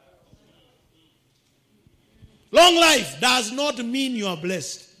 Long life does not mean you are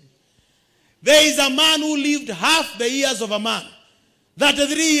blessed. There is a man who lived half the years of a man.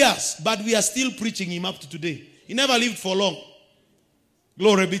 33 years. But we are still preaching him up to today. He never lived for long.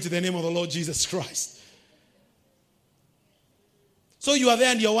 Glory be to the name of the Lord Jesus Christ. So you are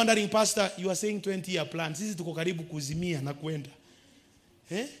there and you are wondering, Pastor, you are saying 20-year plan. Sisi tuko karibu kuzimia na kuenda.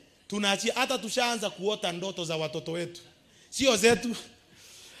 Tunaachia hata tushaanza kuota ndoto za watoto wetu. Sio zetu.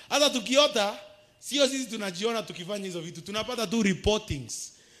 Hata tukiota, sio sisi tunajiona tukifanya hizo vitu. Tunapata tu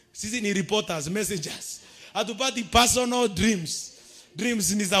reportings. Sisi ni reporters, messengers. Hatupati personal dreams. Dreams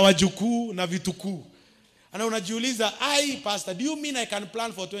ni za wajukuu na vitukuu. And unajiuliza, Pastor, do you mean I can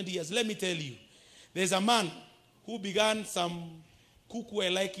plan for 20 years? Let me tell you. There's a man who began some kuku I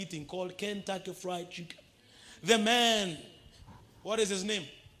like eating called Kentucky Fried Chicken. The man, what is his name?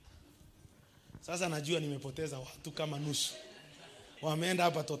 Sasa najua nimepoteza watu kama nusu. Wameenda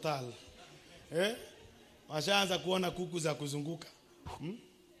hapa total. Washaanza kuona kuku za kuzunguka.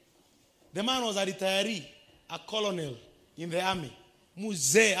 The man was a retiree, a colonel in the army.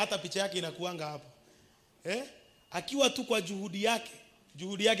 Mzee, hata picha yake inakuanga hapa. Akiwa tu kwa juhudi yake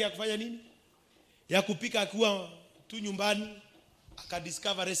ya kufanya nini? Ya kupika akiwa tu nyumbani,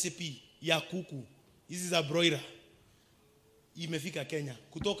 akadiscover recipe ya kuku. Hizi za broiler. Imefika Kenya.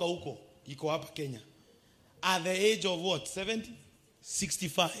 Kutoka huko, iko hapa Kenya. At the age of what? 70?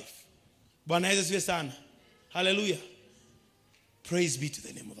 65. Bwana Yesu asifiwe sana. Hallelujah. Praise be to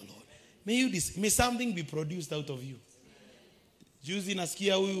the name of the Lord. May something be produced out of you. Juzi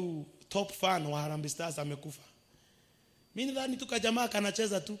nasikia huyu top fan wa Harambee Stars amekufa. Mimi nadhani tu kajamaa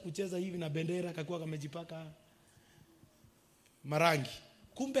kanacheza tu kucheza hivi na bendera kakuwa kamejipaka marangi.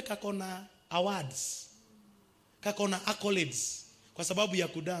 Kumbe kakona awards. Kakona accolades kwa sababu ya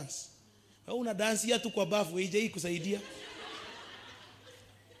kudance. Wewe una dance ya tu kwa bafu hii kusaidia.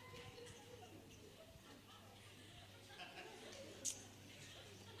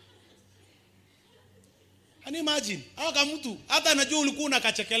 And imagine, hao mtu hata anajua ulikuwa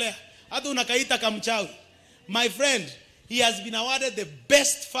unakachekelea, hata unakaita kamchawi. My friend, he has been awarded the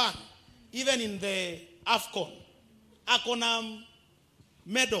best fan even in the AFCON. Akona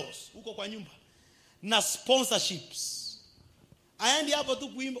medals huko kwa nyumba na sponsorships. Aendi hapo tu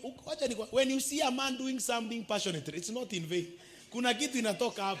kuimba. When you see a man doing something passionate, it's not in vain. Kuna kitu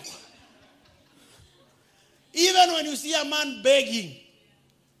inatoka hapo. Even when you see a man begging,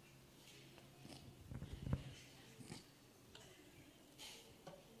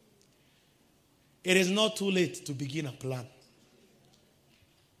 it is not too late to begin a plan.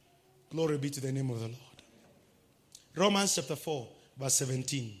 Glory be to the name of the Lord. Romans chapter 4, verse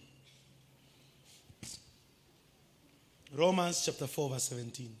 17. Romans chapter 4, verse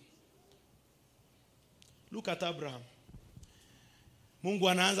 17. Look at Abraham. Mungu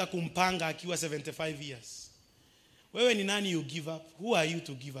anaanza kumpanga akiwa 75 years. Wewe ni nani you give up? Who are you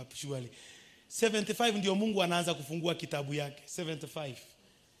to give up surely? 75 ndio Mungu anaanza kufungua kitabu yake. 75.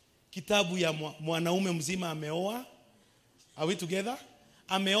 Kitabu ya mwanaume mzima ameoa. Are we together?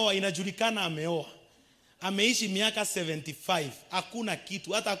 Ameoa, inajulikana ameoa. Ameishi miaka 75. Hakuna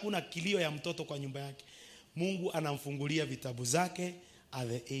kitu, hata hakuna kilio ya mtoto kwa nyumba yake. Mungu anamfungulia vitabu zake at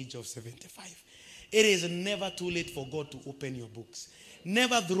the age of 75. It is never too late for God to open your books.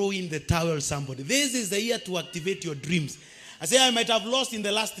 Never throw in the towel somebody. This is the year to activate your dreams. I say I might have lost in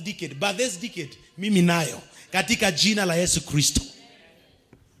the last decade, but this decade, mimi nayo. Katika jina la Yesu Kristo.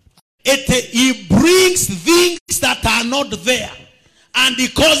 He brings things that are not there and he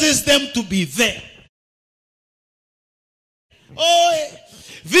causes them to be there. Oh,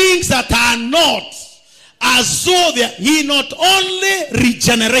 things that are not as though he not only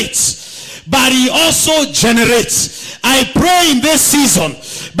regenerates, but he also generates. I pray in this season,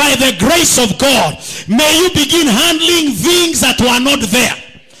 by the grace of God, may you begin handling things that were not there.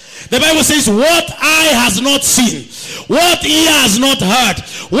 The Bible says, what eye has not seen, what ear has not heard,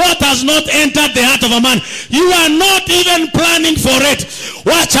 what has not entered the heart of a man, you are not even planning for it.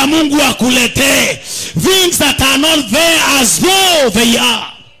 Wacha Mungu akulete things that are not there as though they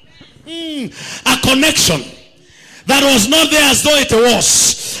are. A connection that was not there as though it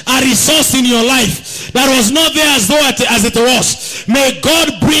was. A resource in your life that was not there as though as it was. May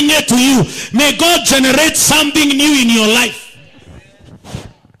God bring it to you. May God generate something new in your life.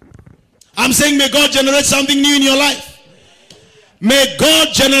 I'm saying may God generate something new in your life. May God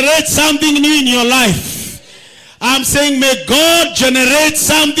generate something new in your life. I'm saying may God generate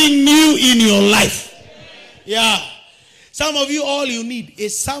something new in your life. Yeah. Some of you, all you need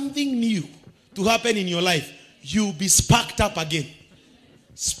is something new to happen in your life. You'll be sparked up again.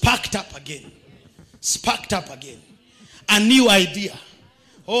 Sparked up again. Sparked up again. A new idea.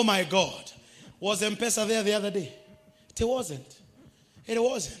 Oh my God. Was M-Pesa there the other day? It wasn't. It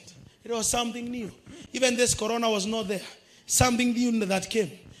wasn't. It was something new. Even this corona was not there. Something new that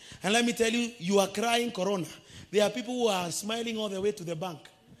came. And let me tell you, you are crying corona. There are people who are smiling all the way to the bank.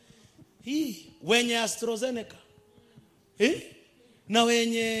 Wenye AstraZeneca. Na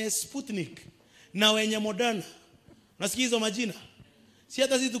wenye Sputnik. Na wenye Moderna. Nasikia hizo majina. Si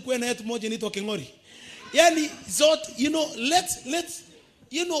hata sisi tukue na yetu moja inaitwa Kengori. Yani zote, let's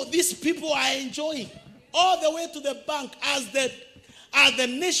these people are enjoying all the way to the bank as the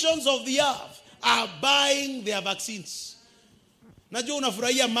nations of the earth are buying their vaccines. Najua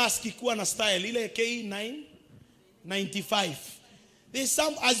unafurahia mask kuwa na style ile K995. There's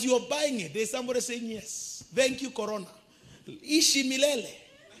some, as you're buying it, there's somebody saying yes. Thank you corona. Ishi milele.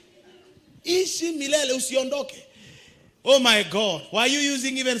 Ishi milele usiondoke. Oh my God. Why are you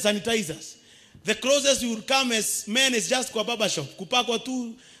using even sanitizers? The closest you will come as men is just kwa baba shop. Kupakwa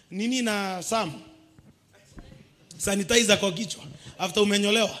tu nini na Sam. Sanitizer kwa kichwa. After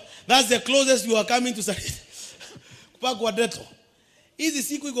umenyolewa. That's the closest you are coming to sanitizer. Kupakwa Dettol. Hizi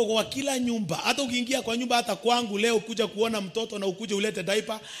siku iko kwa kila nyumba. Hata ukiingia kwa nyumba, hata kwangu leo kuja kuona mtoto na ukuje ulete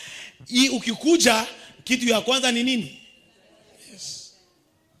diaper. Ukikuja kitu ya kwanza ni nini? Yes.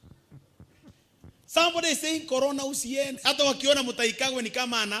 Somebody is saying corona usiende. Hata wakiona mtaikagwe ni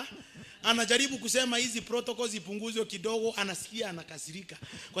kama anajaribu kusema hizi protocols ipunguzwe kidogo, anasikia anakasirika.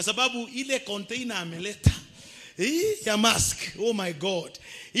 Kwa sababu ile container ameleta ya mask. Oh my God.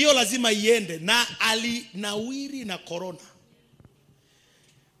 Hiyo lazima iende na alinawiri na corona.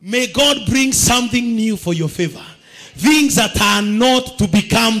 May God bring something new for your favor. Things that are not to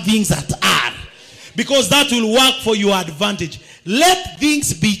become things that are. Because that will work for your advantage. Let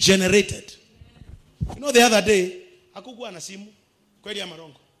things be generated. You know, the other day, hakukuwa na simu. Kweli ama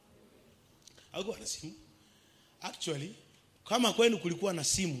rongo? Hakukuwa na simu. Actually, kama kwenu kulikuwa na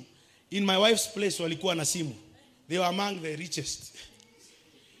simu, in my wife's place walikuwa na simu. They were among the richest.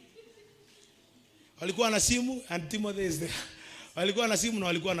 Walikuwa na simu and Timothy is there. Walikuwa na simu na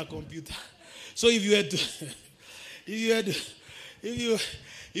walikuwa na computer. So if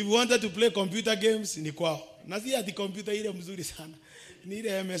you wanted to play computer games, ni kwao. Na si ati computer ile mzuri sana. Ni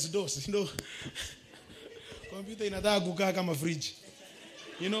ile MS-DOS, Computer inataka kukaa kama fridge.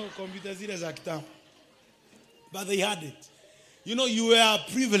 Computer zile za kitambo. But they had it. You were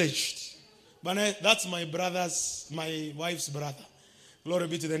privileged. But that's my wife's brother. Glory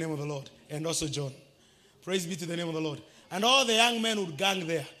be to the name of the Lord. And also John. Praise be to the name of the Lord. And all the young men would gang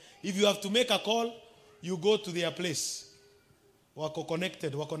there. If you have to make a call, you go to their place. Wako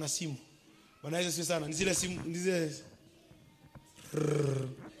connected, wako na simu. Bwana Yesu sana. Nizile simu, nizile.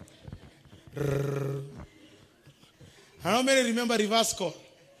 How many remember reverse call?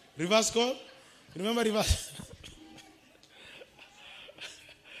 Reverse call? Remember reverse?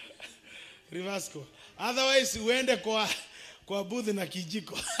 Reverse call. Otherwise, uende kwa booth na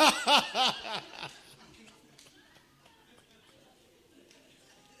kijiko.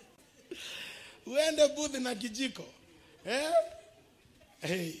 Uende booth na kijiko.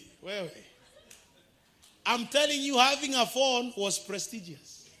 Hey, wewe. I'm telling you, having a phone was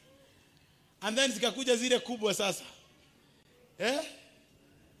prestigious. And then zikakuja zile kubwa sasa.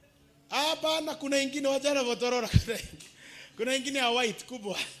 Hapana, kuna ingine wajana votorora. Kuna ingine ya white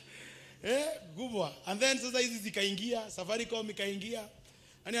kubwa. Kubwa. And then sasa hizi zikaingia, Safaricom ikaingia.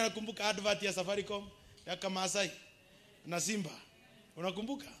 Nani anakumbuka advert ya Safaricom ya Kamasai na Simba?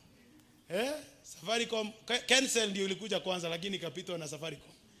 Unakumbuka? Safaricom cancel ndio ilikuja kwanza, lakini ikapitwa na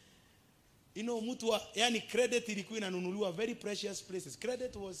Safaricom. Yani credit ilikuwa inanunuliwa very precious places.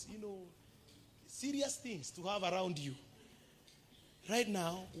 Credit was, serious things to have around you. Right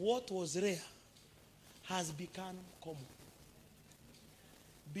now, what was rare has become common.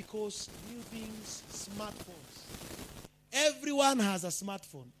 Because new things, smartphones. Everyone has a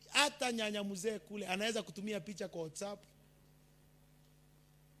smartphone. Hata nyanya mzee kule anaweza kutumia picha kwa WhatsApp.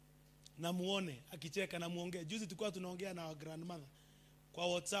 Na muone akicheka na muongee. Juzi tulikuwa tunaongea na grandmother kwa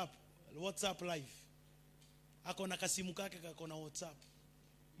WhatsApp live. Ako na kasimu kake kako na WhatsApp.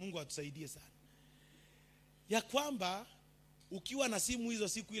 Mungu atusaidie sana. Ya kwamba ukiwa na simu hizo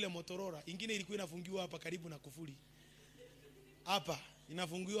siku ile Motorola, ingine ilikuwa inafungiwa hapa karibu na kufuli. Hapa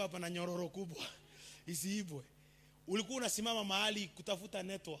inafungiwa hapa na nyororo kubwa. Isiibwe. Ulikuwa unasimama mahali kutafuta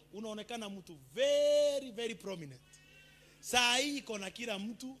network. Unaonekana mtu very very prominent. Saa hii iko na kila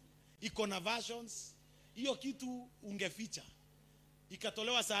mtu, iko na versions. Hiyo kitu ungeficha.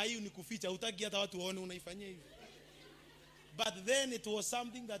 Ikatolewa saa hii unikuficha, hutaki hata watu waone unaifanyia hivi. But then it was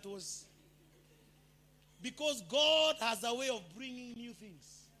something that was, because God has a way of bringing new things.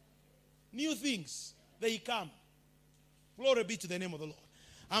 New things, they come. Glory be to the name of the Lord.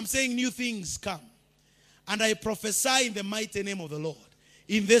 I'm saying new things come. And I prophesy in the mighty name of the Lord,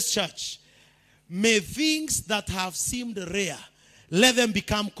 in this church, may things that have seemed rare, let them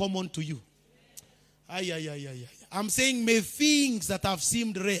become common to you. I'm saying may things that have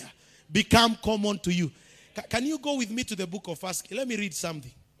seemed rare become common to you. Can you go with me to the book of First Kings? Let me read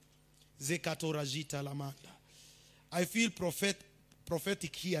something. Zekatorajita lamanda. I feel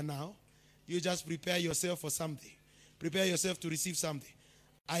prophetic here now. You just prepare yourself for something. Prepare yourself to receive something.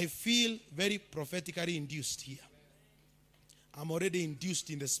 I feel very prophetically induced here. I'm already induced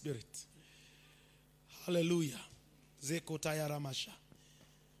in the spirit. Hallelujah. Zekotaya ramasha.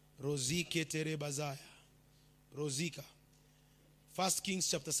 Rozike terebazaya. Rozika. 1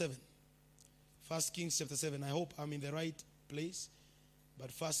 Kings chapter 7. 1 Kings chapter 7. I hope I'm in the right place.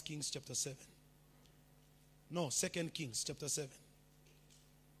 But 1 Kings chapter 7. No, 2 Kings chapter 7.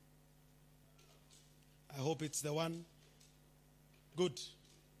 I hope it's the one. Good.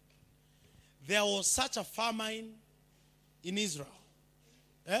 There was such a famine in Israel.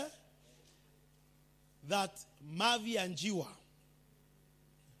 That mavi and njiwa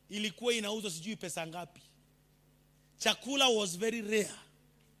ilikuwa inauzwa sijui pesa ngapi. Chakula was very rare.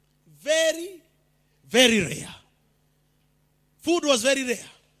 Very, very rare. Food was very rare.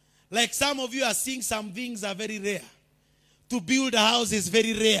 Like some of you are seeing some things are very rare. To build a house is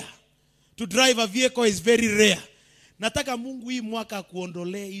very rare. To drive a vehicle is very rare. Nataka Mungu hii mwaka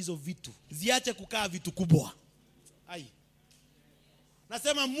kuondolee hizo vitu. Ziache kukaa vitu kubwa. Ai.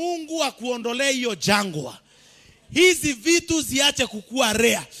 Nasema Mungu akuondolee hiyo jangwa. Hizi vitu ziache kukua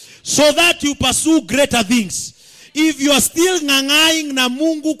rare. So that you pursue greater things. If you are still ng'ang'aing na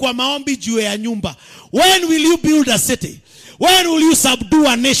Mungu kwa maombi juu ya nyumba. When will you build a city? When will you subdue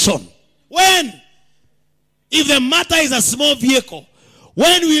a nation? When? If the matter is a small vehicle.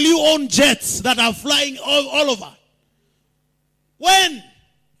 When will you own jets that are flying all over? When?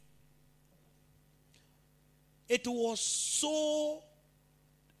 It was so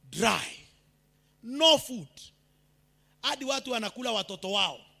dry. No food. Hadi watu wanakula watoto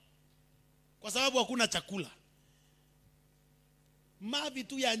wao. Kwa sababu hakuna chakula. Mavi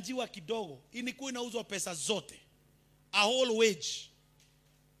tu ya njiwa kidogo. Ilikuwa inauzwa pesa zote. A whole wage.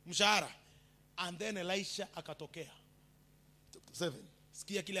 Mshahara. And then Elisha akatokea. 7.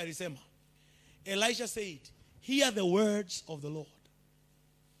 Sikia kile alisema. Elisha said, hear the words of the Lord.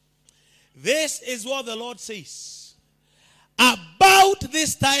 This is what the Lord says. About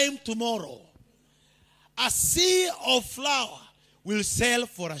this time tomorrow, a seah of flour will sell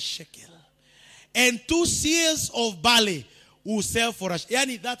for a shekel. And 2 seahs of barley will sell for a shekel.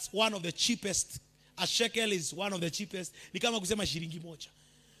 Yani, that's one of the cheapest. A shekel is one of the cheapest. Ni kama kusema shilingi moja.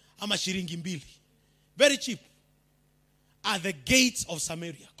 Ama shilingi mbili. Very cheap. At the gates of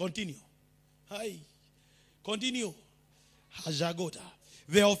Samaria. Continue. Hi. Continue. Hajagoda.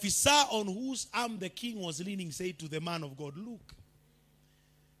 The officer on whose arm the king was leaning said to the man of God, look.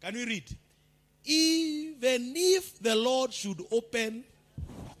 Can we read? Even if the Lord should open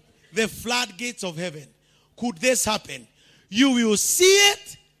the floodgates of heaven, could this happen? You will see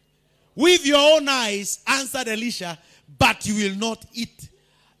it with your own eyes, answered Elisha, but you will not eat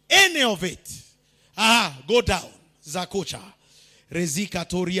any of it. Go down. Zakocha. Rezika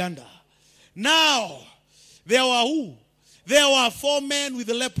Torianda. Now, there were who? There were 4 men with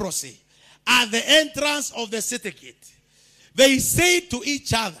leprosy at the entrance of the city gate. They said to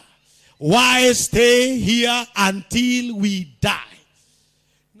each other, why stay here until we die?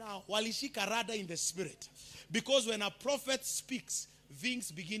 Now, walishika rada in the spirit. Because when a prophet speaks,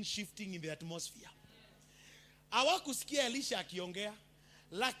 things begin shifting in the atmosphere. Hawakusikia Elisha akiongea,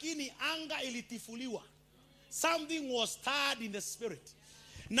 lakini anga ilitifuliwa. Something was stirred in the spirit.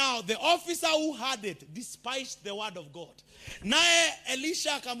 Now, the officer who heard it despised the word of God. Nae Elisha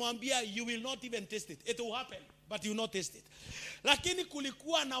akamwambia, you will not even taste it. It will happen, but you will not taste it. Lakini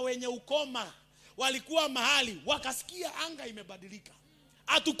kulikuwa na wenye ukoma, walikuwa mahali, wakasikia anga imebadilika.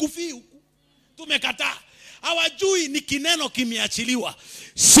 Hatukufii huku, tumekataa. Hawajui ni kineno kimeachiliwa.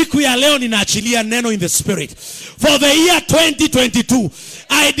 Siku ya leo ninaachilia neno in the spirit. For the year 2022,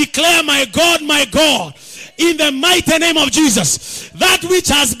 I declare my God, in the mighty name of Jesus, that which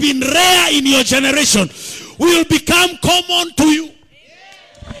has been rare in your generation will become common to you.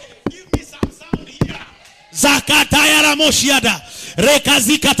 Give me some sound here. Zakataya Ramoshiada.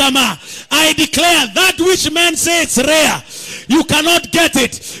 Rekazikatama. I declare that which men say it's rare You cannot get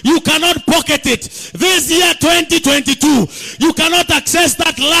it. You cannot pocket it. This year 2022, you cannot access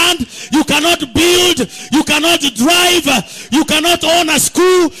that land. You cannot build. You cannot drive. You cannot own a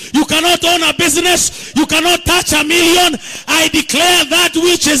school. You cannot own a business. You cannot touch $1 million. I declare that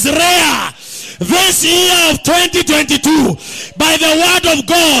which is rare this year of 2022, by the word of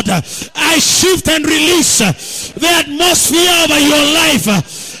God, I shift and release the atmosphere over your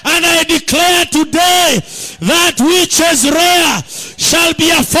life. And I declare today that which is rare shall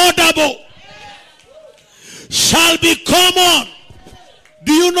be affordable, shall be common.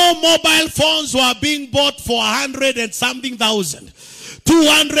 Do you know mobile phones were being bought for 100 and something thousand?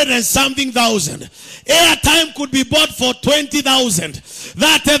 200 and something thousand. Airtime could be bought for 20,000,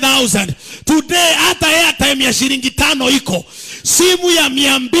 30,000. Today, hata airtime ya shilingi 5 iko. Simu ya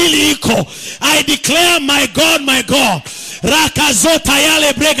 200 iko. I declare, my God, Rakazota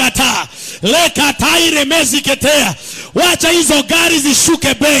yale bregata. Lekatai remeziketea. Wacha hizo gari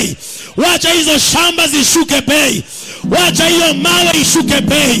zishuke bei. Wacha hizo shamba zishuke bei. Wacha hiyo mawe ishuke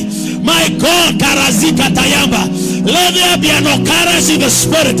bei. My God, karazika tayamba. Let there be an occurrence in the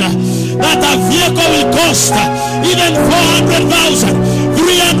spirit that a vehicle will cost even 400,000,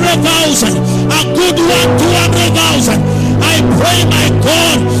 300,000, a good one 200,000. I pray, my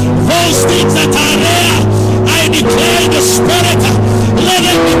God, those things that are rare